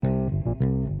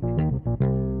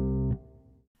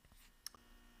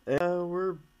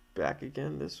back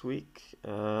again this week.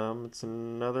 It's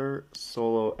another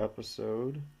solo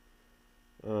episode.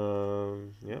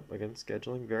 Yep, again,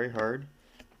 scheduling very hard.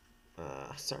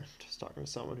 Sorry, just talking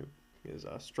to someone who is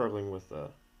struggling with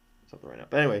something right now.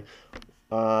 But anyway,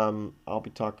 I'll be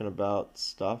talking about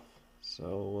stuff, so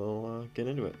we'll get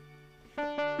into it.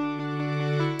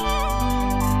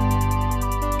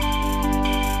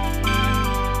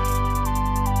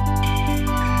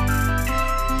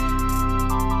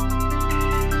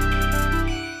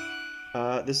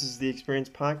 This is the Experience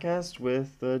Podcast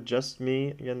with just me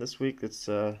again this week. We'll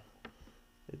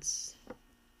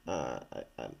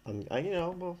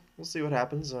see what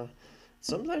happens.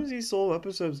 Sometimes these solo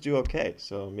episodes do okay,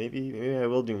 so maybe I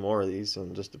will do more of these,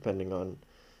 and just depending on,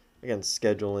 again,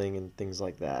 scheduling and things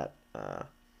like that.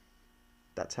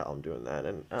 That's how I'm doing that,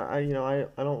 and I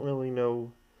don't really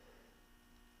know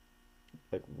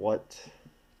like what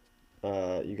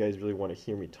you guys really want to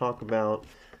hear me talk about.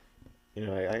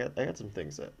 I got some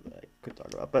things that I could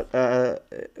talk about, but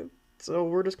so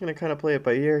we're just gonna kind of play it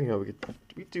by ear.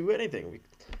 We do anything.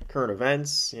 Current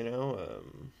events. We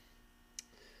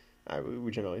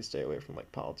generally stay away from like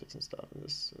politics and stuff in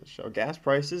this show. Gas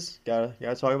prices. Gotta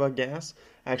talk about gas.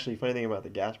 Actually, funny thing about the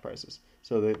gas prices.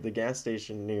 So the gas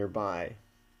station nearby,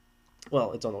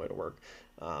 well, it's on the way to work,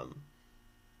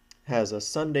 has a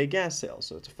Sunday gas sale.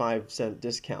 So it's a 5 cent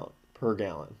discount per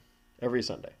gallon every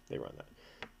Sunday. They run that.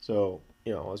 So,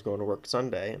 I was going to work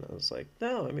Sunday and I was like,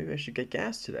 no, maybe I should get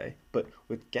gas today. But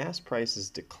with gas prices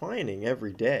declining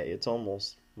every day, it's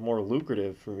almost more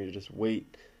lucrative for me to just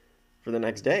wait for the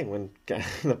next day when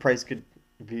the price could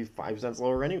be 5 cents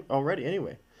lower already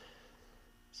anyway.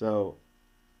 So,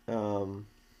 so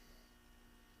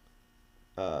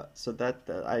that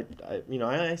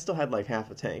I still had like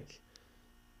half a tank.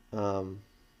 So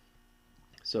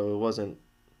it wasn't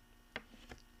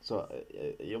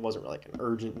like an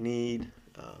urgent need,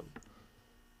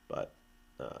 but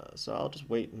so I'll just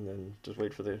wait and then just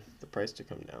wait for the price to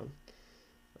come down,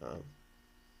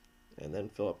 and then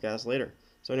fill up gas later.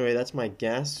 So anyway, that's my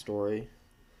gas story.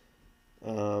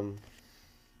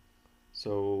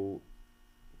 So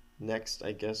next,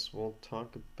 I guess we'll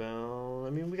talk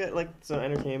about. We got like some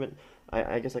entertainment.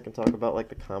 I guess I can talk about like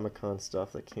the Comic-Con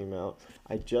stuff that came out.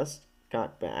 I just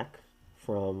got back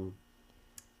from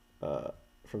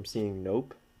seeing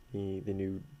Nope, the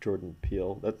new Jordan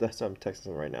Peele. That's how I'm texting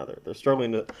them right now. They're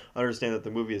struggling to understand that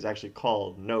the movie is actually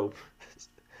called Nope.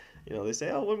 They say,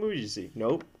 "Oh, what movie did you see?"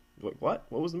 Nope. Like, what?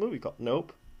 What was the movie called?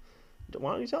 Nope.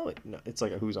 Why don't you tell me? No, it's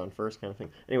like a who's on first kind of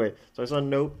thing. Anyway, so I saw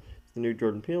Nope, the new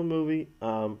Jordan Peele movie.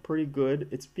 Pretty good.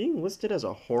 It's being listed as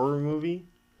a horror movie.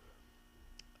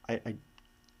 I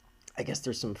guess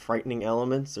there's some frightening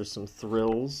elements. There's some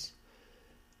thrills.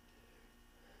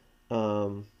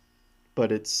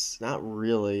 But it's not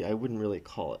really. I wouldn't really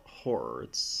call it horror.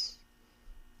 It's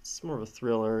more of a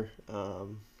thriller.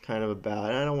 Kind of about.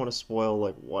 And I don't want to spoil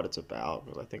like what it's about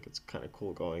because I think it's kind of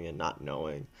cool going in not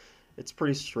knowing. It's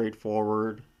pretty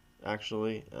straightforward,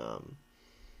 actually.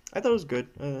 I thought it was good.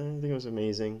 I think it was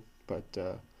amazing. But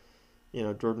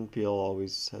Jordan Peele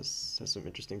always has some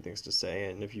interesting things to say,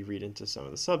 and if you read into some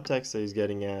of the subtext that he's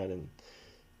getting at, and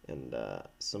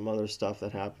some other stuff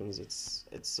that happens,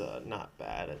 it's not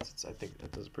bad. I think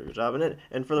it does a pretty good job.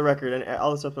 And for the record, and all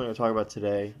the stuff I'm going to talk about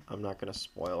today, I'm not going to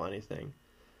spoil anything,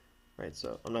 right?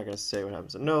 So I'm not going to say what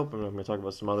happens in Nope. I'm going to talk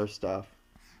about some other stuff.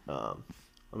 I'm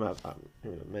going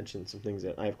to mention some things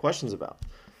that I have questions about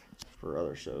for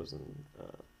other shows and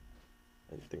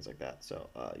things like that. So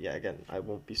again, I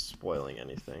won't be spoiling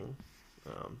anything.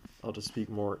 I'll just speak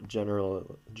more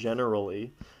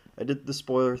generally. I did the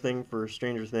spoiler thing for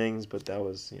Stranger Things, but that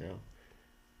was,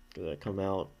 because it come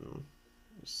out and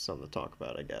something to talk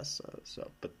about, I guess.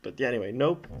 But yeah, anyway,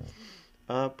 Nope,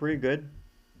 pretty good.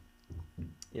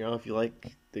 If you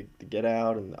like the Get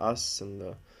Out and the Us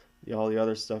and all the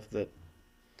other stuff that,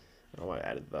 I don't know why I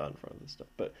added that in front of this stuff,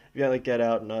 but if you like Get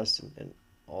Out and Us and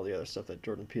all the other stuff that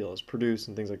Jordan Peele has produced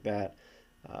and things like that,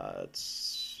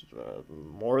 it's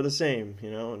more of the same,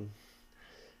 and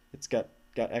it's got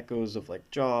echoes of like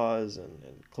Jaws and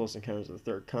Close Encounters of the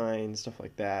Third Kind, stuff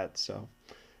like that. So,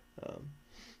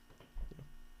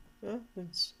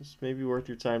 it's maybe worth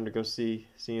your time to go see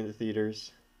in the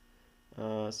theaters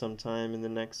sometime in the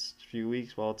next few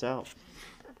weeks while it's out.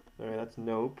 All right, that's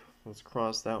Nope. Let's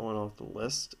cross that one off the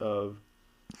list of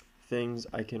things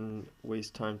I can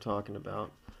waste time talking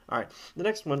about. All right, the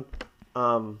next one.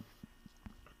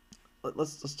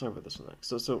 Let's talk about this one next.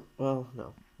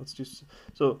 Let's do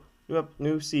so.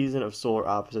 New season of Solar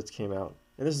Opposites came out,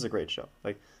 and this is a great show.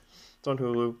 Like, it's on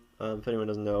Hulu. If anyone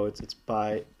doesn't know, it's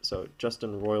by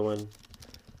Justin Roiland,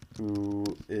 who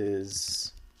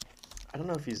is I don't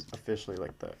know if he's officially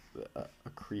like a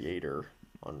creator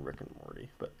on Rick and Morty,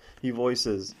 but he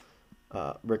voices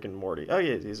Rick and Morty. Oh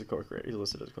yeah, he's a co-creator. He's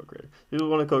listed as a co-creator. He was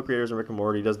one of the co-creators in Rick and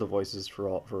Morty. He does the voices for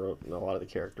a lot of the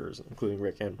characters, including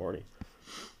Rick and Morty.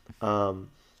 Um,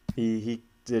 he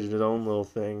did his own little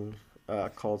thing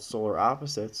called Solar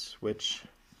Opposites, which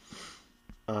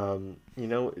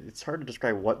it's hard to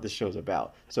describe what this show's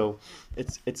about. So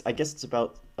it's I guess it's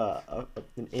about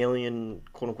an alien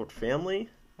quote unquote family.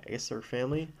 I guess they're a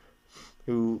family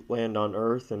who land on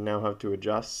Earth and now have to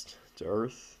adjust to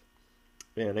Earth.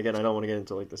 And again, I don't want to get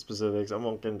into like the specifics. I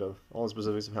won't get into all the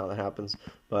specifics of how that happens,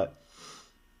 but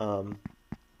um,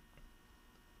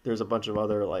 there's a bunch of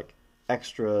other like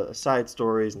extra side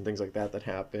stories and things like that that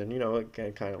happen.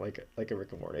 Again, kind of like a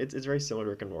Rick and Morty. It's very similar to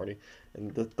Rick and Morty.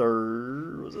 And the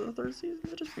third was it the third season?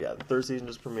 The third season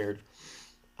just premiered.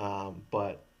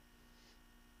 But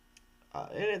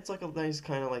and it's like a nice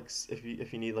kind of like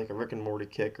if you need like a Rick and Morty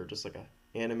kick or just like a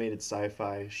animated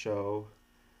sci-fi show.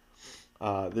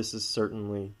 This is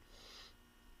certainly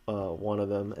one of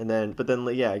them. But then,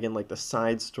 yeah, again, like the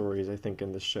side stories, I think,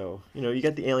 in the show. You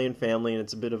get the alien family, and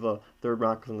it's a bit of a third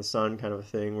rock from the sun kind of a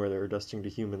thing where they're adjusting to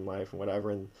human life and whatever,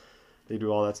 and they do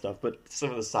all that stuff. But some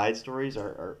of the side stories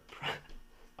are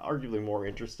arguably more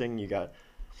interesting. You got,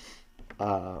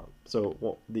 the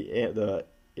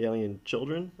alien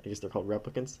children, I guess they're called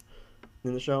replicants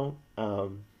in the show,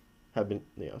 have been,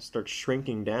 start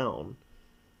shrinking down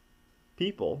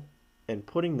people and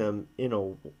putting them in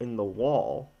the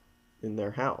wall in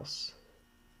their house,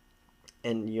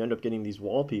 and you end up getting these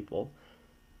wall people.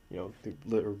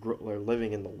 They're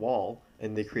living in the wall,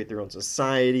 and they create their own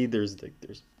society. There's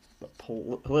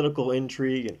political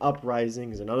intrigue and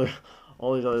uprisings and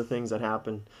all these other things that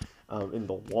happen in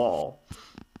the wall.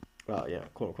 Yeah,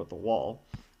 quote unquote the wall,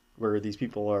 where these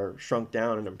people are shrunk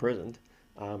down and imprisoned.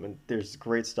 And there's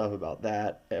great stuff about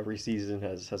that. Every season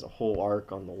has a whole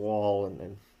arc on the wall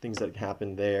and things that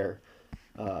happen there.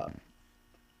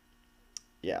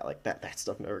 Yeah, like that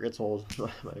stuff never gets old, in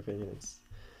my opinion.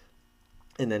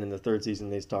 And then in the third season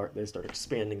they start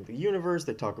expanding the universe.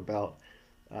 They talk about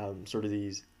sort of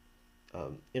these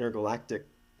intergalactic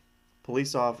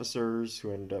police officers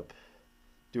who end up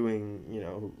doing,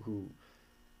 who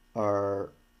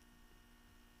are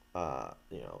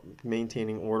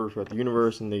maintaining order throughout the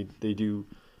universe, and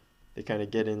they kind of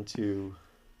get into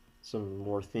some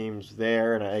more themes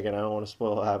there. And again, I don't want to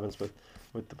spoil what happens with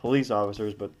the police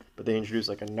officers, but they introduce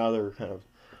like another kind of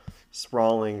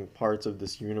sprawling parts of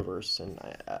this universe, and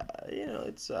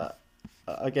it's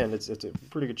again, it's a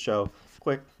pretty good show.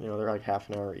 Quick, they're like half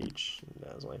an hour each.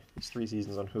 There's only these 3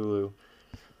 seasons on Hulu.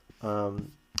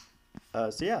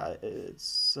 So yeah,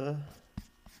 it's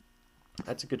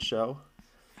that's a good show.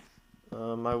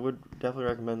 I would definitely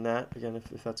recommend that again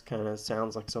if that's kind of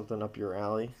sounds like something up your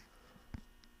alley.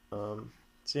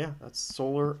 So yeah, that's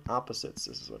Solar Opposites.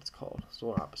 This is what it's called.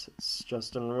 Solar Opposites.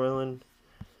 Justin Roiland,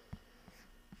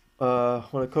 one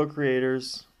of the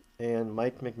co-creators, and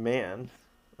Mike McMahon,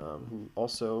 who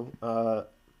also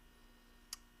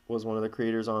was one of the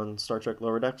creators on Star Trek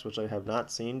Lower Decks, which I have not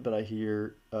seen, but I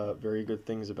hear very good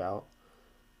things about.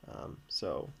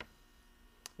 So,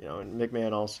 and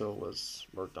McMahon also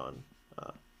worked on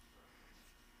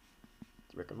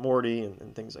Rick and Morty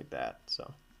and things like that.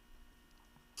 So,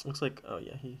 looks like, oh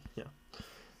yeah.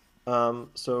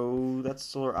 So that's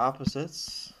Solar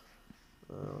Opposites.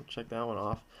 I'll check that one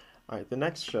off. All right, the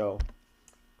next show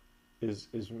is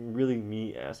really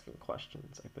me asking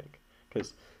questions, I think,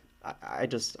 because I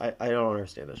don't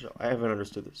understand this show. I haven't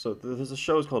understood this. So there's a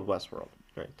show is called Westworld,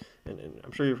 right? And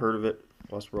I'm sure you've heard of it,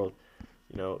 Westworld.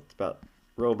 It's about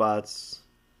robots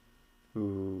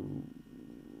who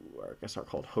I guess are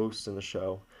called hosts in the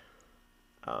show,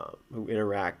 who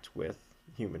interact with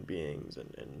human beings,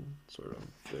 and sort of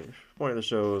the point of the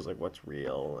show is like what's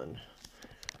real and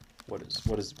what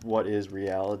is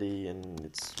reality, and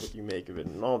it's what you make of it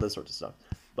and all this sorts of stuff.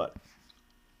 But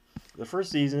the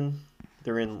first season,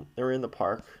 they're in the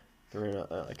park. They're in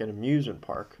like an amusement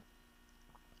park.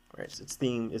 Right? It's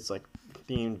themed. It's like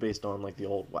themed based on like the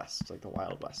old West, like the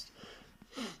Wild West,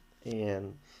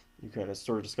 and you kind of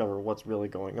sort of discover what's really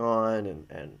going on,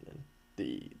 and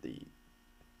the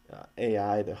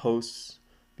AI, the hosts,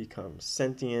 become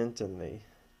sentient, and they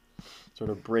sort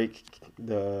of break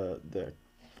the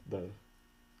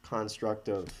construct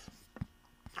of,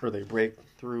 or they break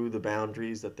through the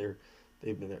boundaries that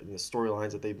they've been in the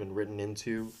storylines that they've been written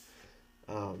into.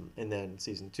 And then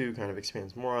season 2 kind of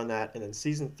expands more on that, and then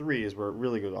season 3 is where it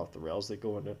really goes off the rails. They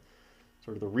go into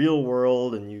sort of the real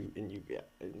world, and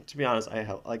to be honest,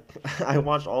 I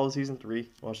watched all of season 3,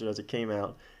 watched it as it came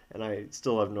out, and I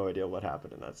still have no idea what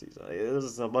happened in that season.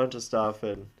 There's a bunch of stuff,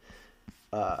 and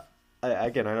uh,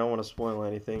 again, I don't want to spoil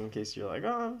anything in case you're like,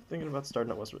 oh, I'm thinking about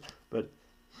starting at Westworld, but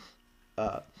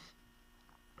uh,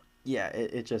 yeah,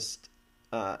 it just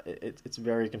it's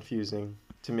very confusing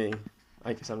to me.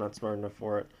 I guess I'm not smart enough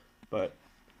for it, but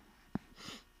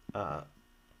uh,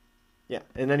 yeah.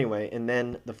 And anyway, and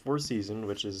then the fourth season,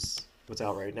 which is what's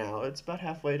out right now, it's about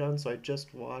halfway done. So I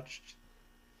just watched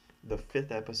the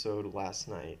fifth episode last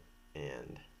night,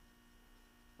 and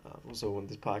also when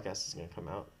this podcast is going to come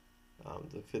out,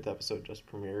 the fifth episode just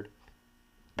premiered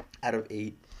out of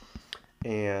 8,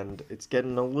 and it's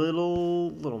getting a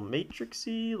little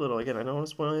matrixy, little, again, I don't want to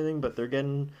spoil anything, but they're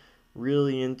getting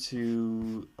really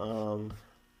into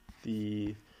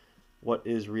the what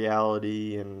is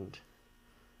reality and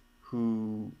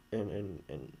who and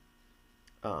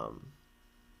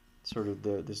sort of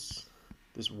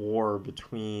this war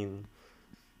between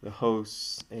the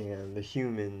hosts and the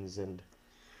humans, and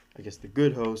I guess the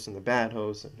good hosts and the bad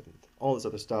hosts, and all this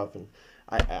other stuff. And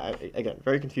again,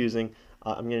 very confusing.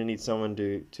 I'm gonna need someone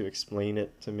to explain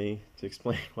it to me, to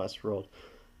explain Westworld.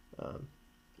 Um,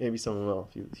 Maybe someone will.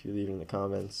 If you leave it in the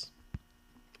comments,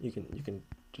 you can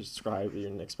describe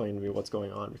and explain to me what's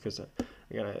going on, because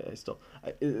again, I still,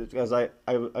 because I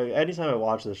anytime I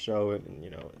watch the show, and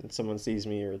and someone sees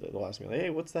me, or they'll ask me like,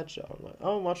 hey, what's that show? I'm like,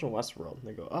 oh, I'm watching Westworld, and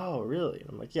they go, oh, really? And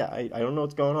I'm like, yeah, I don't know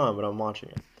what's going on, but I'm watching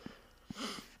it.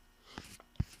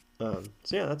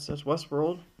 So yeah, that's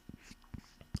Westworld.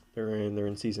 They're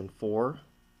in season 4,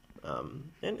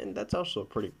 and that's also a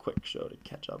pretty quick show to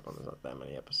catch up on. There's not that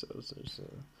many episodes. There's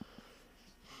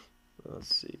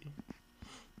let's see,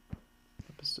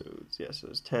 episodes. Yeah, so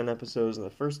there's 10 episodes in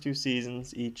the first 2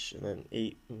 seasons each, and then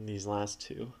 8 in these last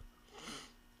 2.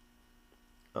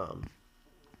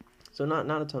 So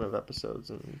not a ton of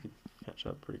episodes, and you can catch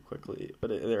up pretty quickly,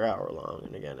 but they're hour long,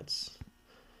 and again, it's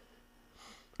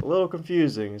a little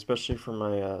confusing, especially for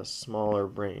my smaller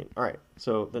brain. All right,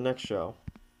 so the next show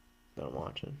that I'm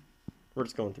watching, we're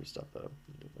just going through stuff though,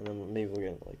 and then maybe we'll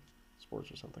get into like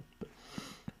sports or something. But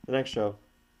the next show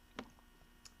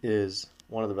is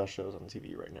one of the best shows on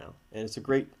TV right now, and it's a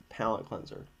great palate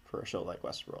cleanser for a show like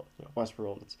Westworld.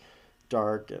 Westworld, it's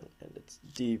dark and it's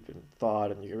deep in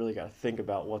thought, and you really got to think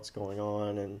about what's going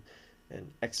on, and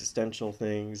existential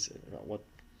things, and about what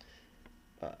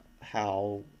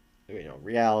how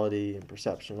reality and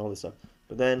perception, all this stuff.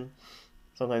 But then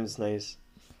sometimes it's nice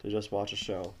to just watch a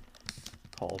show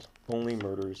called Only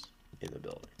Murders in the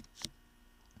Building,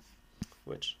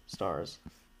 which stars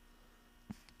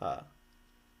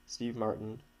Steve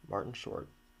Martin, Martin Short,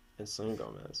 and Selena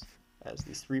Gomez as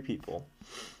these 3 people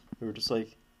who are just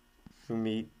like, who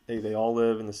meet, they all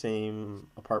live in the same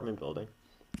apartment building,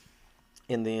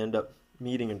 and they end up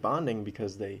meeting and bonding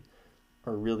because they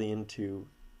are really into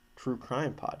true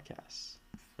crime podcasts,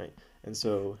 right? And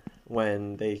so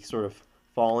when they sort of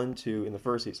fall into, in the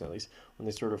first season at least, when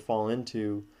they sort of fall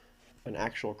into an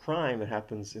actual crime that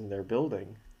happens in their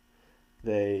building,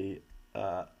 they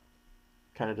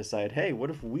kind of decide, hey, what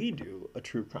if we do a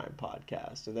true crime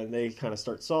podcast? And then they kind of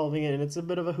start solving it, and it's a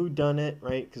bit of a whodunit,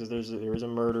 right? Because there is a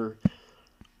murder.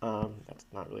 That's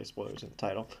not really spoilers in the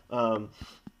title.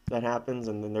 That happens,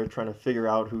 and then they're trying to figure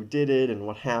out who did it and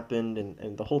what happened,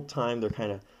 and the whole time they're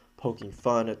kind of poking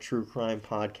fun at true crime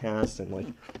podcasts and like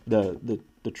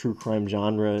the true crime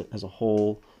genre as a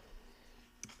whole.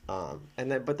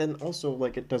 But then also,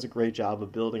 like, it does a great job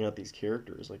of building out these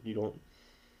characters. Like,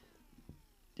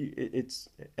 it's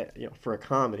for a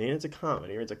comedy, and it's a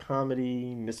comedy, or it's a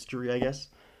comedy mystery, I guess,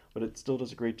 but it still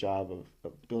does a great job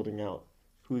of building out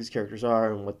who these characters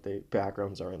are and what their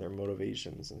backgrounds are and their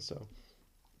motivations. And so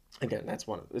again, it's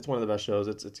one of the best shows.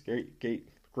 It's a great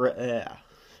yeah.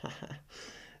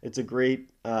 It's a great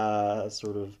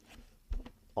sort of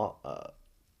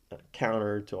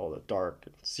counter to all the dark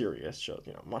and serious shows.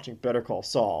 I'm watching Better Call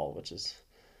Saul, which is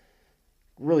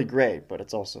really great, but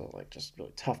it's also like just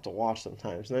really tough to watch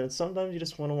sometimes. And then sometimes you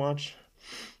just want to watch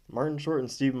Martin Short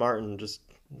and Steve Martin just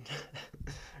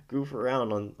goof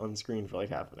around on screen for like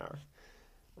half an hour.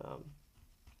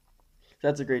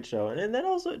 That's a great show, and then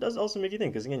also it does also make you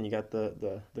think, because again, you got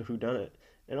the whodunit,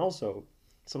 and also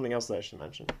something else that I should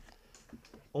mention.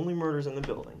 Only Murders in the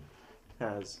Building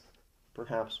has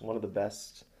perhaps one of the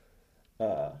best.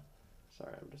 Sorry,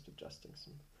 I'm just adjusting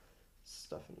some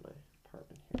stuff in my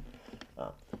apartment here.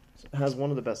 It has one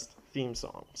of the best theme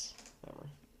songs ever.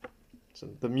 So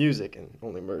the music in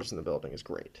Only Murders in the Building is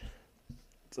great.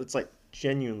 It's like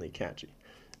genuinely catchy,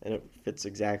 and it fits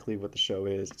exactly what the show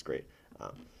is. It's great.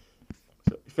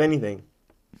 So if anything,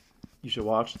 you should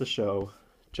watch the show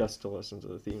just to listen to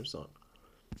the theme song.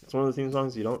 It's one of the theme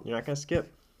songs you're not gonna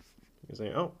skip. You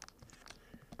say, oh,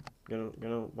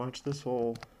 gonna watch this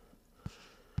whole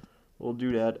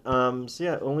doodad. So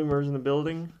yeah, Only Murders in the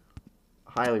Building.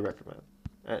 Highly recommend.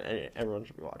 Everyone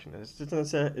should be watching this.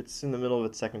 It's in the middle of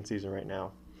its second season right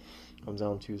now. Comes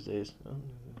out on Tuesdays.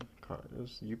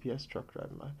 There's a UPS truck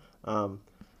driving by.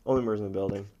 Only Murders in the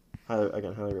Building.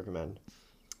 Highly recommend.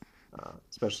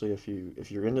 Especially if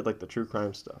you're into like the true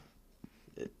crime stuff.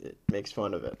 It makes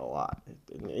fun of it a lot.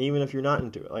 Even if you're not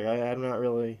into it. Like I haven't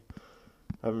really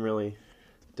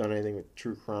done anything with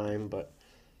true crime, but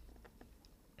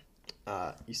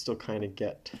you still kind of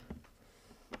get.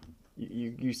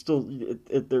 You still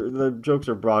the jokes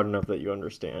are broad enough that you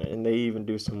understand it, and they even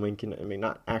do some winking. I mean,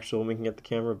 not actual winking at the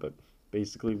camera, but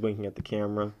basically winking at the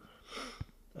camera.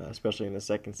 Especially in the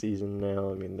second season now.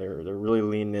 I mean, they're really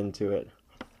leaning into it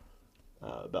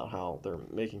about how they're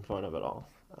making fun of it all.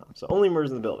 So Only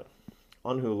Murders in the Building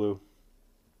on Hulu.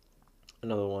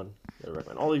 Another one that I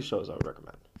recommend. All these shows I would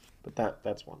recommend, but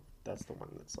that's one. That's the one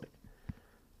that's like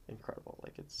incredible.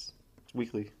 Like it's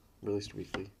weekly, released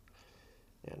weekly,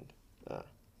 and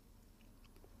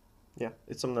yeah,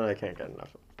 it's something that I can't get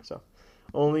enough of. So,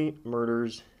 Only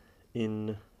Murders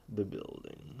in the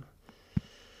Building.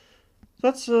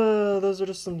 That's those are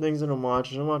just some things that I'm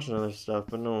watching. I'm watching other stuff,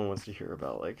 but no one wants to hear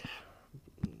about like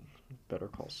Better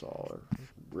Call Saul or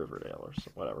Riverdale or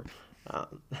whatever.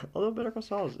 Although Better Call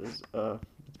Saul is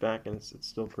it's back and it's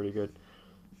still pretty good.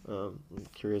 I'm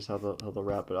curious how they'll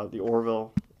wrap it up. The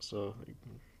Orville, so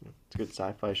it's a good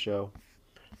sci-fi show.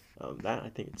 That I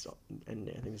think and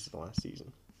I think this is the last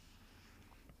season.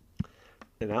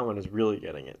 And that one is really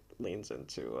getting it. Leans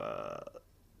into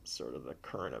sort of the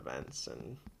current events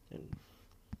and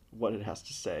what it has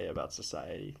to say about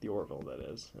society. The Orville, that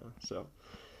is.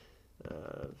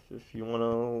 If you want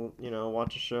to,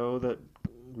 watch a show that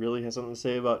really has something to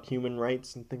say about human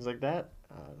rights and things like that,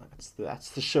 that's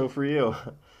the show for you.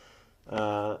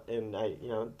 And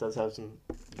it does have some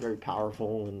very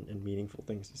powerful and meaningful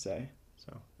things to say.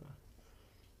 So,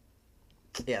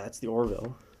 yeah, that's the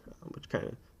Orville, which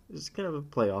is kind of a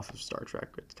play off of Star Trek.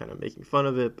 It's kind of making fun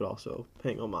of it, but also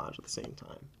paying homage at the same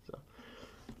time. So,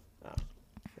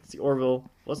 that's the Orville.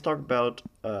 Let's talk about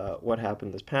what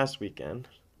happened this past weekend.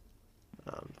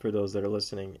 For those that are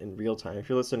listening in real time, if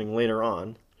you're listening later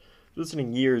on, if you're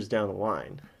listening years down the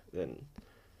line, then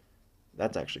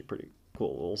that's actually pretty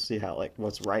cool. We'll see how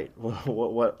what's right,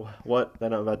 what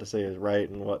that I'm about to say is right,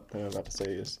 and what that I'm about to say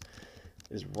is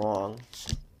wrong,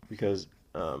 because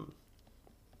I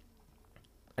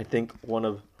think one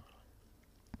of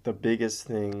the biggest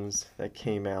things that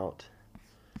came out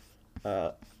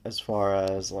as far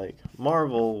as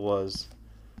Marvel was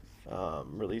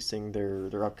releasing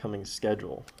their upcoming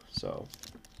schedule. So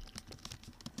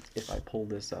if I pull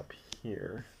this up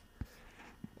here,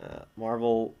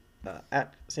 Marvel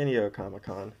at San Diego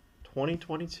Comic-Con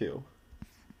 2022,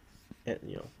 at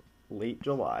late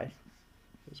July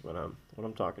is what I'm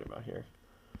talking about here.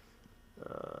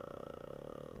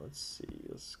 Let's see.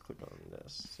 Let's click on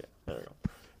this. Yeah, there we go.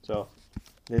 So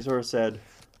they sort of said,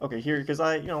 okay, here, because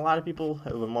a lot of people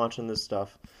have been watching this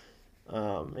stuff.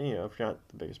 And, if you're not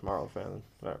the biggest Marvel fan,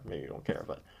 maybe you don't care,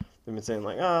 but they've been saying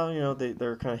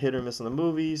they're kind of hit or miss on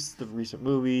the recent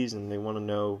movies, and they want to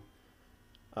know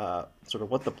sort of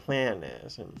what the plan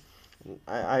is. And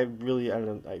I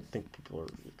think people are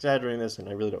exaggerating this, and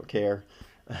I really don't care,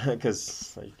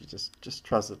 because you just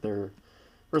trust that they're.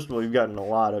 First of all, you've gotten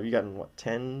what,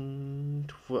 10,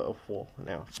 12, well,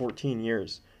 now 14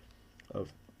 years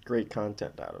of great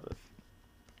content out of it.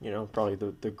 Probably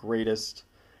the greatest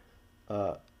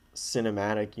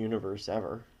cinematic universe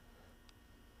ever,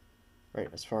 right?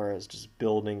 As far as just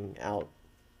building out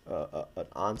an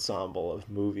ensemble of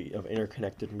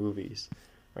interconnected movies,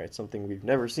 right? Something we've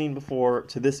never seen before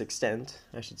to this extent,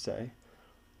 I should say,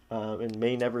 and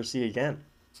may never see again.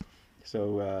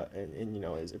 So,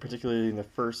 and particularly in the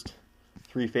first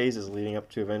three phases leading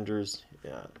up to Avengers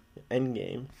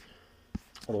Endgame,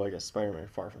 although I guess Spider-Man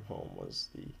Far From Home was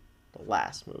the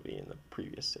last movie in the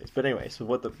previous phase. But anyway, so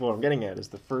what I'm getting at is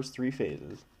the first three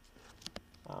phases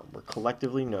were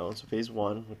collectively known. So phase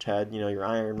one, which had, your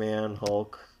Iron Man,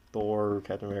 Hulk, Thor,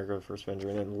 Captain America, the First Avenger,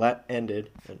 and then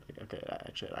ended, and okay, I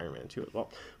actually had Iron Man 2 as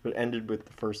well, but it ended with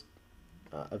the first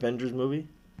Avengers movie.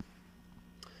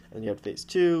 And you had phase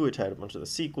two, which had a bunch of the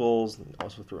sequels, and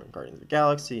also threw in Guardians of the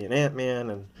Galaxy and Ant-Man,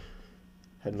 and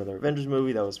had another Avengers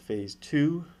movie. That was phase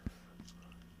two.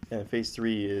 And phase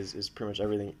three is pretty much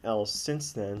everything else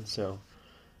since then. So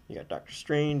you got Doctor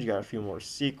Strange, you got a few more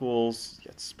sequels, you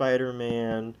got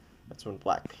Spider-Man. That's when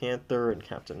Black Panther and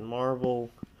Captain Marvel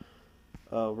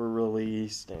were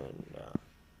released, and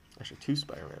actually two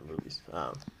Spider-Man movies.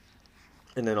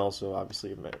 and then also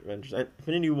obviously Avengers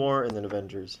Infinity War, and then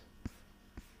Avengers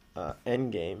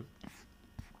Endgame.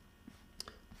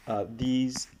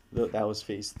 That was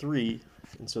phase three,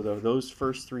 and so those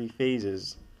first three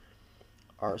phases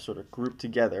are sort of grouped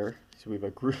together. So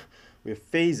we have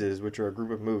phases, which are a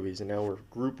group of movies, and now we're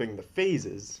grouping the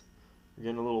phases. We're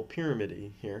getting a little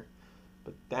pyramid here,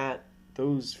 but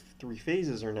those three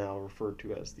phases are now referred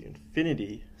to as the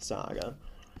Infinity Saga,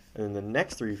 and then the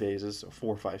next three phases, so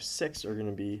 4, 5, 6, are going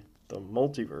to be the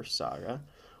Multiverse Saga,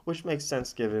 which makes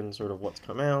sense given sort of what's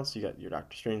come out. So you got your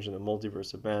Doctor Strange in the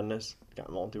Multiverse of Madness, you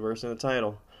got multiverse in the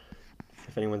title.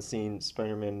 If anyone's seen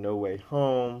Spider-Man No Way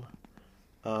Home,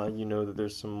 you know that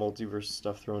there's some multiverse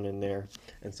stuff thrown in there.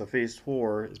 And so Phase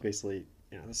 4 is basically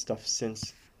the stuff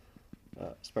since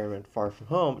Spider-Man Far From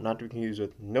Home, not to be confused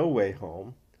with No Way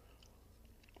Home,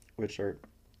 which are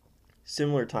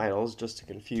similar titles just to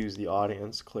confuse the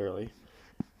audience, clearly.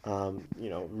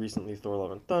 Recently Thor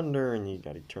Love and Thunder, and you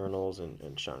got Eternals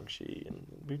and Shang-Chi, and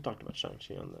we've talked about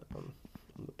Shang-Chi on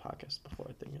the podcast before,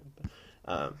 I think.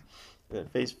 And then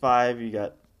Phase 5, you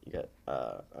got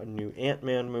a new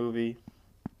Ant-Man movie,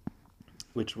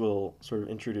 which will sort of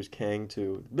introduce Kang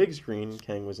to the big screen.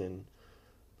 Kang was in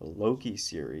the Loki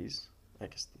series. I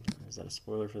guess, is that a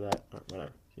spoiler for that? Or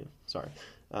whatever. Yeah, sorry.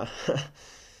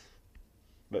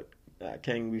 But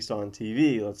Kang we saw on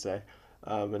TV, let's say.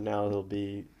 But now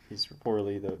he's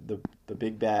reportedly the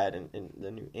big bad in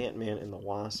the new Ant-Man and the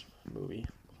Wasp movie,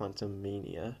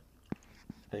 Quantumania.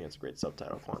 I think that's a great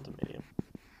subtitle, Quantumania.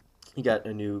 You got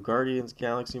a new Guardians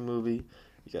Galaxy movie.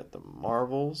 You got the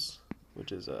Marvels,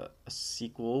 which is a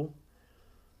sequel.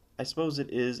 I suppose it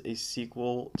is a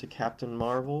sequel to Captain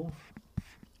Marvel,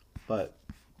 but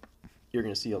you're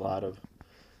going to see a lot of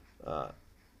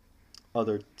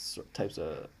other types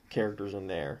of characters in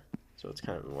there. So it's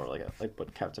kind of more like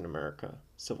what Captain America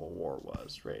Civil War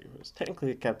was, right? It was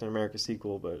technically a Captain America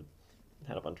sequel, but it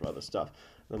had a bunch of other stuff.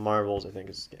 The Marvels, I think,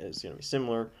 is going to be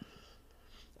similar.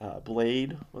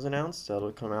 Blade was announced.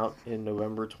 That'll come out in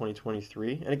November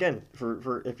 2023. And again,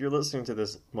 for if you're listening to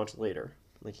this much later,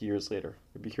 like years later,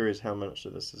 I'd be curious how much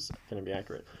of this is going to be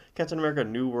accurate. Captain America: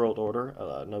 New World Order,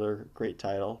 another great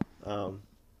title.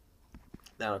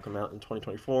 That'll come out in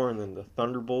 2024, and then the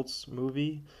Thunderbolts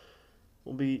movie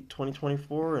will be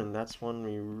 2024, and that's one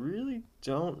we really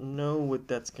don't know what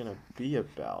that's going to be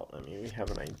about. I mean, we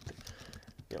have an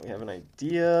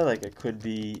idea. Like it could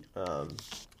be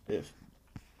if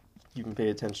you can pay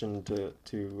attention to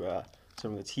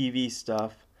some of the TV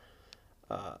stuff.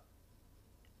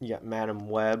 You got Madame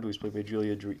Web, who's played by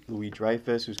Julia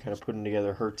Louis-Dreyfus, who's kind of putting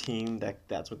together her team.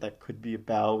 That's what that could be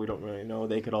about. We don't really know.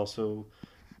 They could also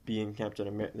be in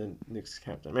the next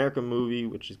Captain America movie,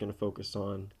 which is going to focus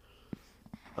on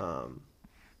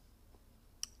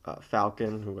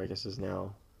Falcon, who I guess is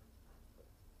now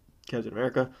Captain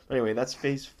America. But anyway, that's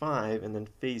Phase 5, and then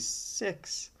Phase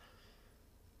 6.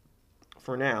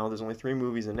 For now, there's only 3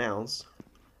 movies announced,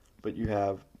 but you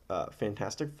have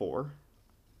Fantastic Four,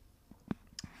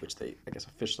 which they, I guess,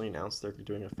 officially announced they're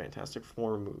doing a Fantastic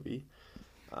Four movie,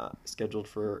 scheduled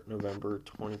for November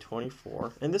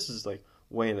 2024. And this is like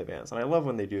way in advance. And I love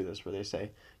when they do this, where they say,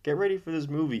 get ready for this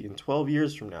movie in 12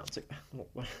 years from now. It's like,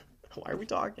 why are we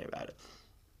talking about it?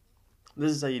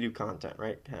 This is how you do content,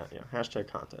 right? Hashtag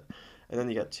content. And then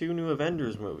you got 2 new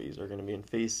Avengers movies are going to be in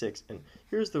Phase 6. And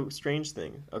here's the strange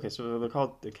thing. Okay, so they're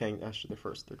called the Kang. Actually,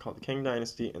 they're called the Kang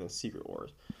Dynasty and the Secret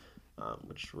Wars,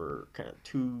 which were kind of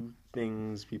 2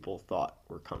 things people thought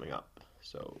were coming up.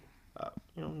 So,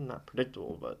 not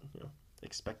predictable, but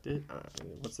expected.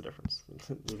 What's the difference?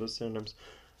 Those synonyms.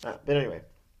 But anyway,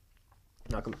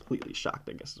 not completely shocked,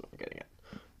 I guess is what I'm getting at.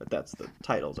 But that's the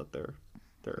titles that they're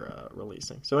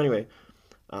releasing. So anyway,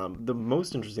 the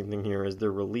most interesting thing here is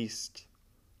they're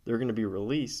going to be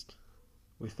released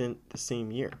within the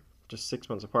same year, just 6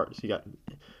 months apart. So you got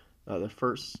the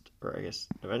first, or I guess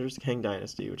Avengers Kang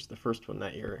Dynasty, which is the first one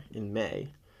that year, in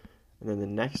May. And then the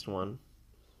next one,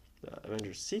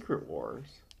 Avengers Secret Wars,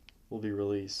 will be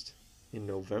released in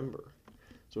November.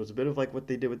 So it's a bit of like what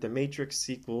they did with the Matrix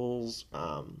sequels.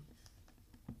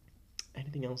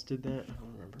 Anything else did that? I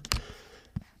don't remember.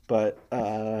 But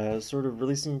sort of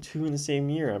releasing 2 in the same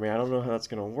year. I mean, I don't know how that's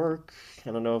going to work.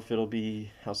 I don't know if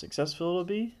how successful it'll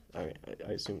be. I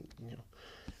assume,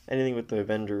 anything with the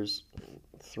Avengers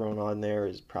thrown on there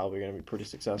is probably going to be pretty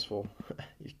successful.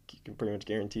 You can pretty much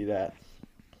guarantee that.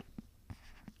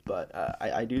 But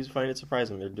I do find it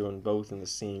surprising they're doing both in the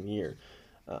same year,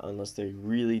 unless they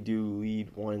really do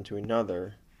lead one into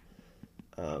another.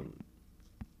 I'm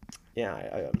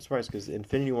surprised because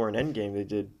Infinity War and Endgame they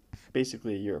did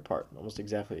basically a year apart, almost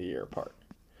exactly a year apart.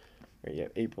 Right, you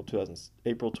have April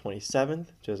 27th,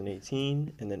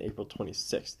 2018, and then April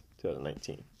 26th,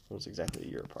 2019. Almost exactly a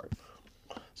year apart.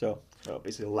 So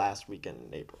basically the last weekend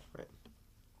in April, right?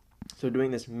 So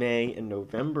doing this May and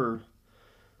November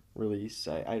release,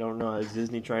 I don't know. Is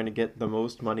Disney trying to get the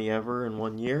most money ever in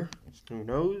one year? Who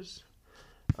knows?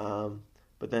 Um,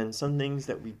 but then some things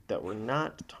that were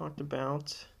not talked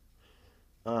about.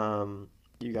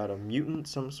 You got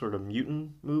some sort of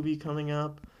mutant movie coming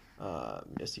up. A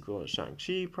sequel to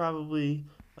Shang-Chi probably.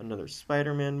 Another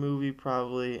Spider-Man movie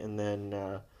probably, and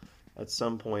then at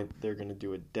some point they're gonna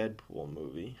do a Deadpool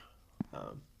movie.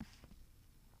 Um,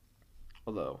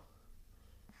 although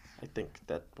I think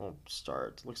that won't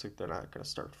start. It looks like they're not going to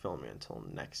start filming until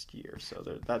next year, so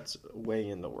that's way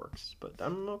in the works. But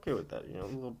I'm okay with that. A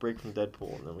little break from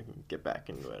Deadpool, and then we can get back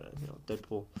into it.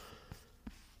 Deadpool.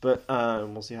 But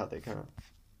we'll see how they kind of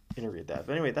integrate that.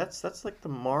 But anyway, that's like the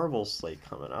Marvel slate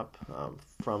coming up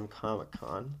from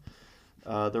Comic-Con.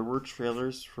 There were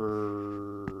trailers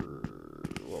for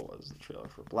what was the trailer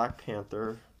for Black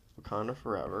Panther, Wakanda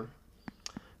Forever.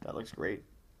 That looks great.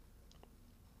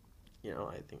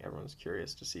 I think everyone's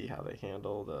curious to see how they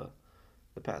handle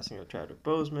the passing of Chadwick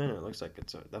Boseman. And it looks like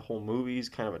the whole movie's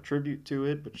kind of a tribute to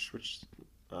it, which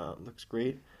looks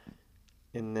great.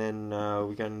 And then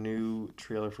we got a new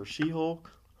trailer for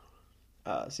She-Hulk.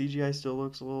 CGI still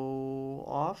looks a little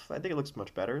off. I think it looks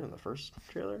much better than the first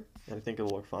trailer, and I think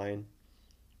it'll look fine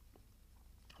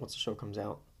once the show comes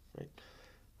out. Right?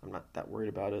 I'm not that worried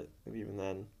about it. Even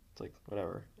then, it's like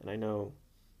whatever. And I know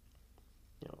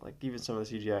like even some of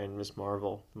the CGI in Miss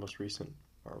Marvel, the most recent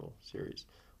Marvel series,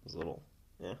 was a little,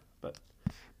 but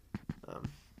um,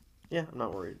 I'm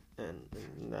not worried, and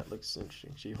that looks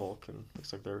interesting. She-Hulk, and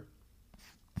looks like they're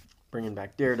bringing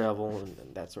back Daredevil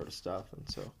and that sort of stuff, and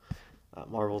so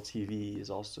Marvel TV is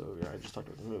also, I just talked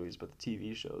about the movies, but the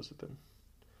TV shows have been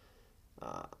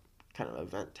kind of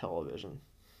event television,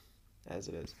 as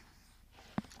it is.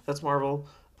 That's Marvel.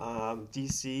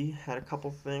 DC had a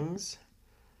couple things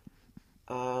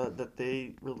that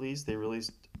they released. They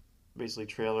released basically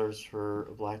trailers for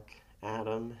Black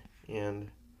Adam and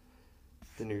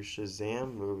the new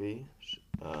Shazam movie,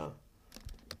 and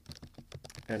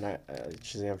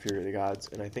Shazam: Fury of the Gods,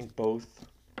 and I think both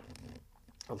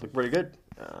look pretty good.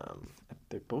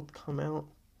 They both come out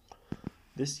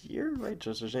this year, right?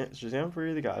 Just Shazam: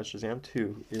 Fury of the Gods, Shazam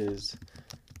 2 is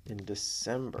in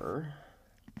December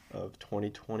of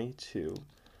 2022.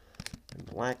 And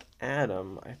Black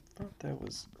Adam, I thought that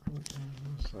was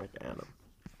Black Adam.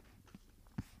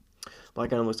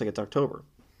 Black Adam looks like it's October.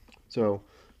 So,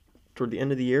 toward the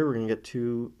end of the year, we're going to get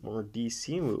 2 more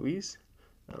DC movies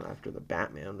after the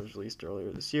Batman was released earlier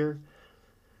this year.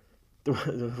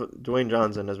 Dwayne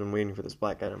Johnson has been waiting for this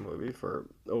Black Adam movie for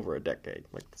over a decade.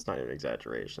 Like, it's not even an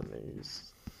exaggeration.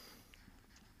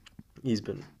 He's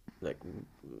been like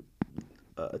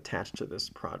attached to this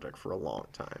project for a long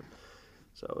time.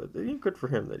 So good for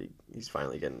him that he's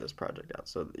finally getting this project out.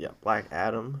 So yeah, Black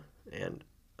Adam and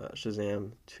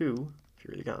Shazam 2,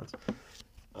 Fury of the Gods.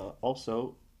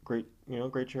 Also great,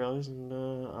 great trailers, and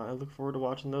I look forward to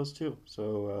watching those too.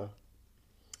 So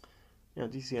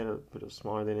DC had a bit of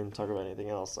smaller. They didn't talk about anything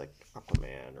else like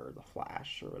Aquaman or The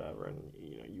Flash or whatever, and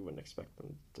you wouldn't expect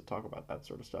them to talk about that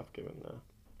sort of stuff given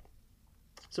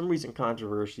some recent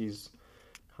controversies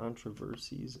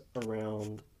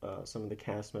around some of the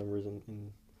cast members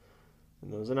in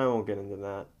those, and I won't get into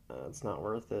that. It's not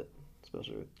worth it,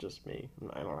 especially with just me.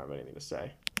 I don't have anything to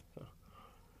say. So,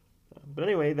 but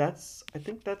anyway, I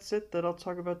think that's it that I'll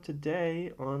talk about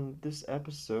today on this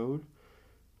episode.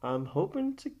 I'm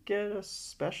hoping to get a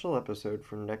special episode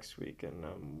for next week, and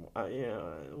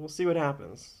we'll see what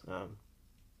happens.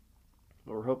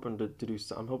 We're hoping to do.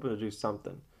 I'm hoping to do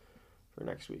something for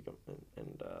next week,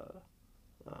 and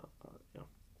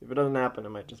if it doesn't happen, it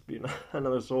might just be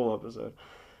another solo episode.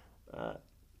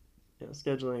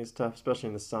 Scheduling is tough, especially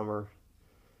in the summer.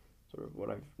 Sort of what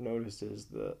I've noticed is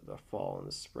the fall and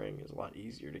the spring is a lot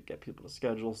easier to get people to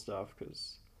schedule stuff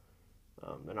because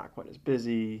they're not quite as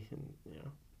busy, and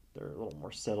they're a little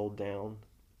more settled down.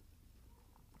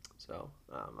 So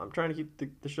I'm trying to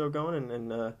keep the show going,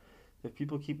 and if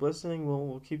people keep listening,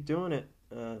 we'll keep doing it.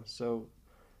 So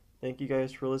thank you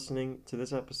guys for listening to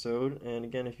this episode. And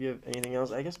again, if you have anything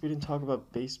else, I guess we didn't talk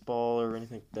about baseball or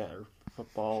anything like that, or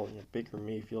football. Baker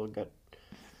Mayfield got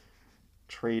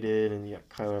traded, and you got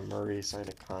Kyler Murray signed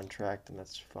a contract, and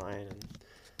that's fine. And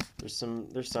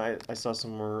I saw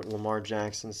some more Lamar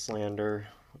Jackson slander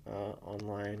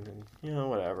online, and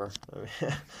whatever. I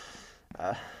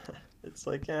mean, it's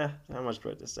like, how much do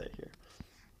I have to say here?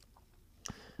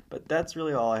 But that's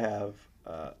really all I have.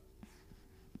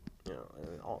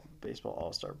 baseball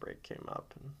All-Star break came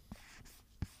up, and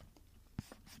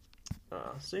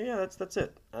so yeah, that's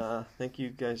it. Thank you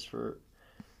guys for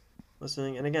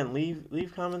listening, and again,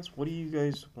 leave comments. What do you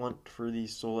guys want for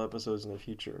these solo episodes in the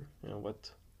future?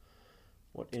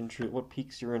 What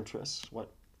piques your interest?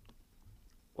 What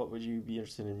would you be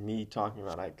interested in me talking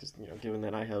about? Because given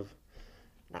that I have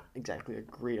not exactly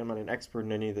I'm not an expert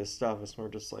in any of this stuff. It's more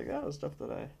just like stuff that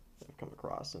I've come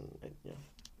across, and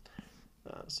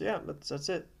so yeah, that's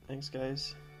it. Thanks,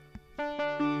 guys.